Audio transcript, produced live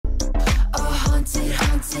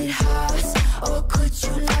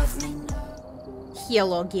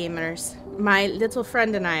Hello, gamers. My little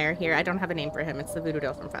friend and I are here. I don't have a name for him. It's the voodoo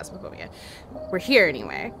doll from Phasmophobia. We're here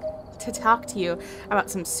anyway to talk to you about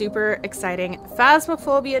some super exciting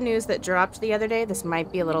Phasmophobia news that dropped the other day. This might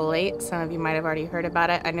be a little late. Some of you might have already heard about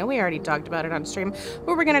it. I know we already talked about it on stream,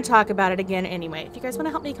 but we're going to talk about it again anyway. If you guys want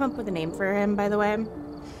to help me come up with a name for him, by the way,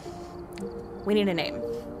 we need a name.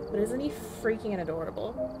 But isn't he freaking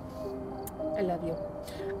adorable? I love you.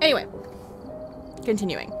 Anyway,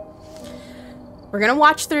 continuing. We're gonna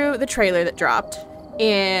watch through the trailer that dropped,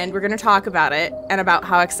 and we're gonna talk about it and about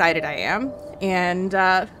how excited I am. And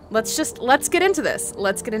let's get into this.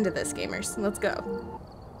 Let's get into this, gamers. Let's go.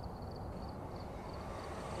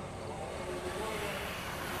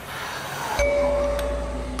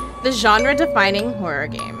 The genre-defining horror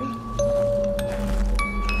game.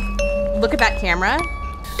 Look at that camera.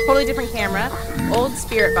 Totally different camera. Old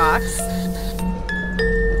spirit box.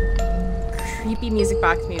 Creepy music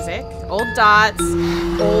box music. Old dots.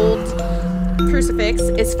 Old crucifix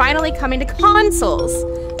is finally coming to consoles.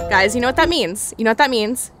 Guys, you know what that means? You know what that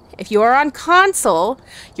means? If you are on console,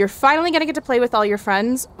 you're finally going to get to play with all your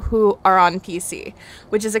friends who are on PC,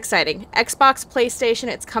 which is exciting. Xbox, PlayStation,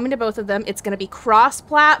 it's coming to both of them. It's going to be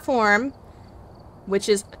cross-platform, which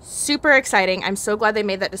is super exciting. I'm so glad they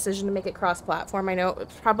made that decision to make it cross-platform. I know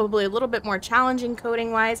it's probably a little bit more challenging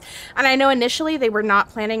coding-wise, and I know initially they were not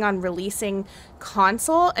planning on releasing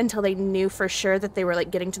console until they knew for sure that they were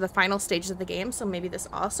like getting to the final stages of the game, so maybe this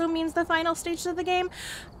also means the final stages of the game.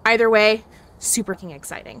 Either way, super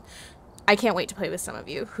exciting. I can't wait to play with some of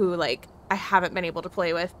you who like I haven't been able to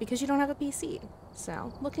play with because you don't have a PC,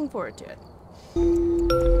 so looking forward to it.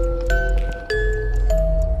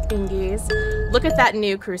 Thingies. Look at that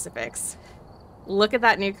new crucifix. Look at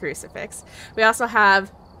that new crucifix. We also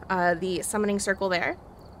have the summoning circle there.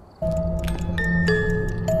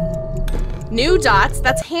 New dots.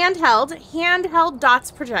 That's handheld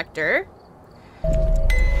dots projector.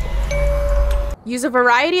 Use a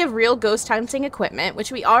variety of real ghost hunting equipment,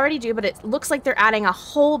 which we already do, but it looks like they're adding a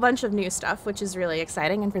whole bunch of new stuff, which is really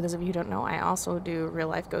exciting. And for those of you who don't know, I also do real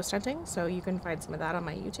life ghost hunting, so you can find some of that on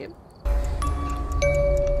my YouTube.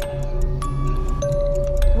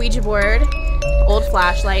 Ouija board, old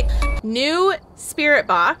flashlight, new spirit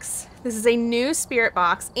box. This is a new spirit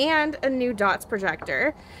box and a new dots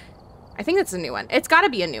projector. I think that's a new one. It's got to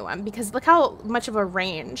be a new one because look how much of a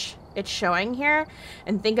range it's showing here.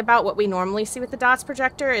 And think about what we normally see with the dots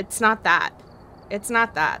projector. It's not that. It's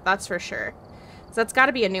not that. That's for sure. So that's got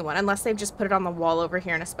to be a new one, unless they've just put it on the wall over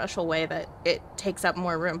here in a special way that it takes up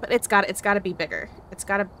more room. But it's got to be bigger. It's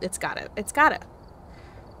got to.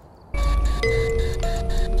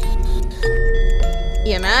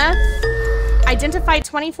 EMF. Identified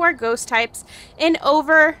 24 ghost types in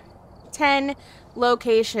over 10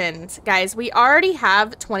 locations. Guys, we already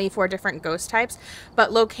have 24 different ghost types,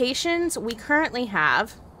 but locations we currently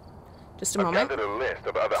have. Just a moment. I've gathered a list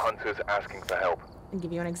of other hunters asking for help. And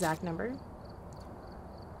give you an exact number.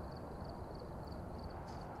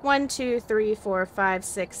 1, 2, 3, 4, 5,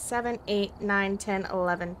 6, 7, 8, 9, 10,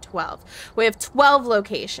 11, 12. We have 12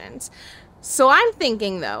 locations. So I'm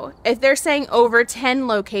thinking, though, if they're saying over 10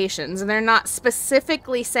 locations and they're not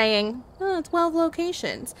specifically saying, oh, 12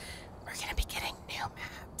 locations, we're going to be getting new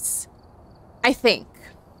maps. I think.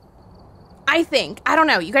 I don't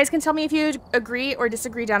know. You guys can tell me if you agree or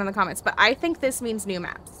disagree down in the comments, but I think this means new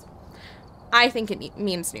maps. I think it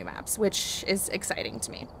means new maps, which is exciting to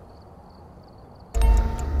me.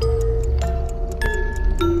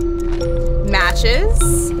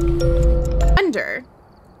 Matches. Wonder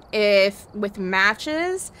if with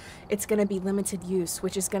matches it's going to be limited use,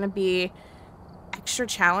 which is going to be extra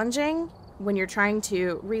challenging when you're trying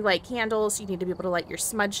to relight candles. You need to be able to light your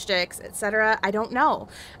smudge sticks, etc. I don't know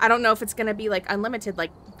if it's going to be like unlimited,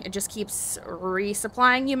 like it just keeps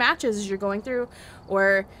resupplying you matches as you're going through,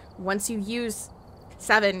 or once you use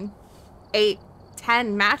 7, 8,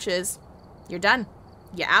 10 matches, you're done,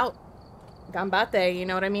 you're out, gambate, you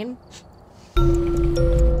know what I mean?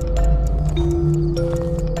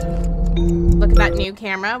 Look at that new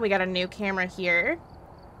camera. We got a new camera here.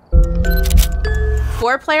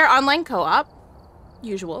 4-player online co-op.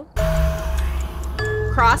 Usual.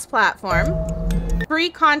 Cross-platform. Free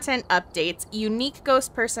content updates. Unique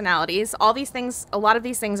ghost personalities. All these things, a lot of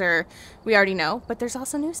these things are, we already know, but there's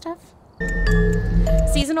also new stuff.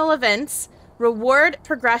 Seasonal events. Reward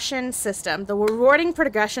progression system. The rewarding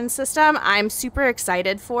progression system I'm super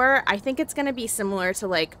excited for. I think it's going to be similar to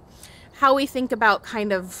like how we think about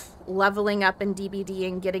kind of leveling up in DBD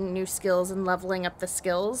and getting new skills and leveling up the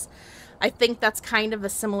skills. I think that's kind of a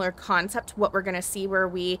similar concept to what we're going to see, where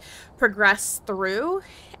we progress through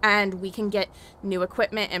and we can get new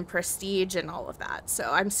equipment and prestige and all of that.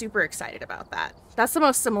 So I'm super excited about that. That's the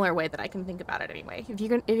most similar way that I can think about it anyway. If you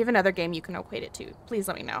have another game you can equate it to, please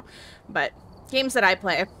let me know. But games that I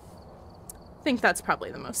play, I think that's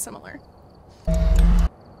probably the most similar.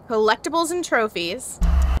 Collectibles and trophies.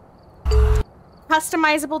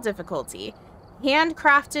 Customizable difficulty.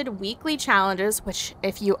 Handcrafted weekly challenges, which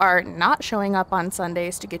if you are not showing up on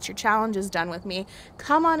Sundays to get your challenges done with me,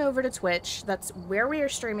 come on over to Twitch. That's where we are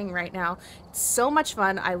streaming right now. It's so much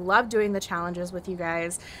fun. I love doing the challenges with you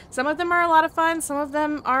guys. Some of them are a lot of fun. Some of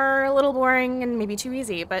them are a little boring and maybe too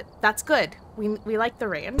easy, but that's good. We like the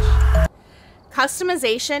range.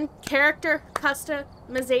 Customization, character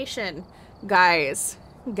customization.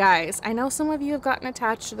 Guys, I know some of you have gotten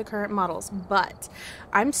attached to the current models, but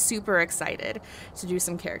I'm super excited to do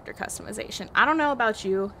some character customization. I don't know about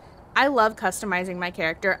you. I love customizing my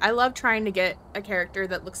character. I love trying to get a character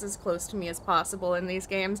that looks as close to me as possible in these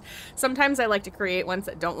games. Sometimes I like to create ones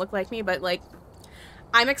that don't look like me, but like,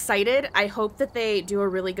 I'm excited. I hope that they do a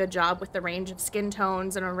really good job with the range of skin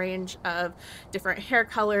tones and a range of different hair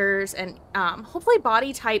colors and hopefully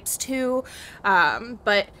body types too.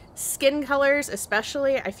 But skin colors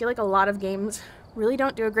especially, I feel like a lot of games really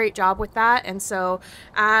don't do a great job with that. And so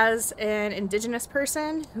as an indigenous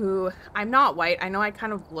person who, I'm not white, I know I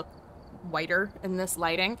kind of look whiter in this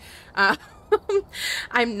lighting.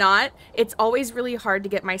 I'm not. It's always really hard to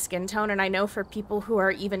get my skin tone, and I know for people who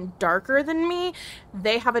are even darker than me,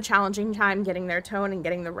 they have a challenging time getting their tone and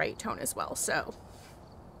getting the right tone as well. So,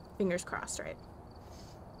 fingers crossed, right?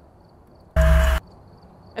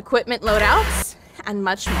 Equipment loadouts, and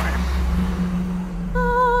much more.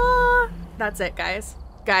 That's it, guys.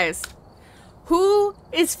 Guys, who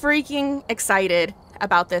is freaking excited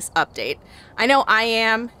about this update? I know I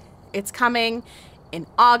am. It's coming in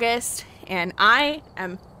August. And I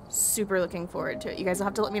am super looking forward to it. You guys will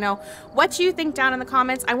have to let me know what you think down in the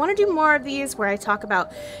comments. I want to do more of these where I talk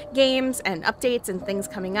about games and updates and things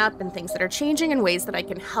coming up and things that are changing and ways that I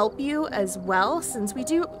can help you as well, since we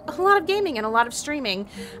do a lot of gaming and a lot of streaming.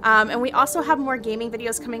 And we also have more gaming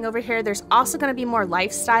videos coming over here. There's also going to be more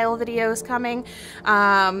lifestyle videos coming,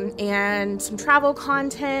 and some travel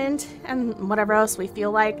content and whatever else we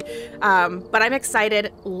feel like. But I'm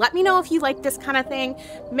excited. Let me know if you like this kind of thing.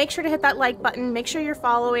 Make sure to hit that like button. Make sure you're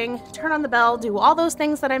following. Turn on the bell, do all those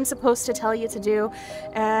things that I'm supposed to tell you to do,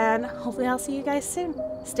 and hopefully I'll see you guys soon.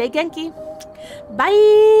 Stay Genki.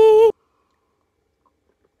 Bye!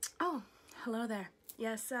 Oh, hello there.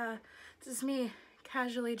 Yes, this is me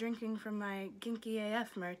casually drinking from my Genki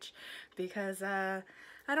AF merch because I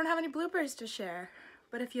don't have any bloopers to share.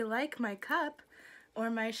 But if you like my cup or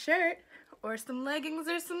my shirt or some leggings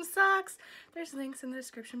or some socks, there's links in the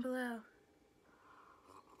description below.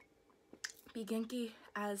 Be Genki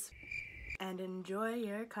and enjoy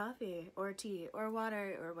your coffee or tea or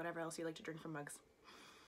water or whatever else you like to drink from mugs.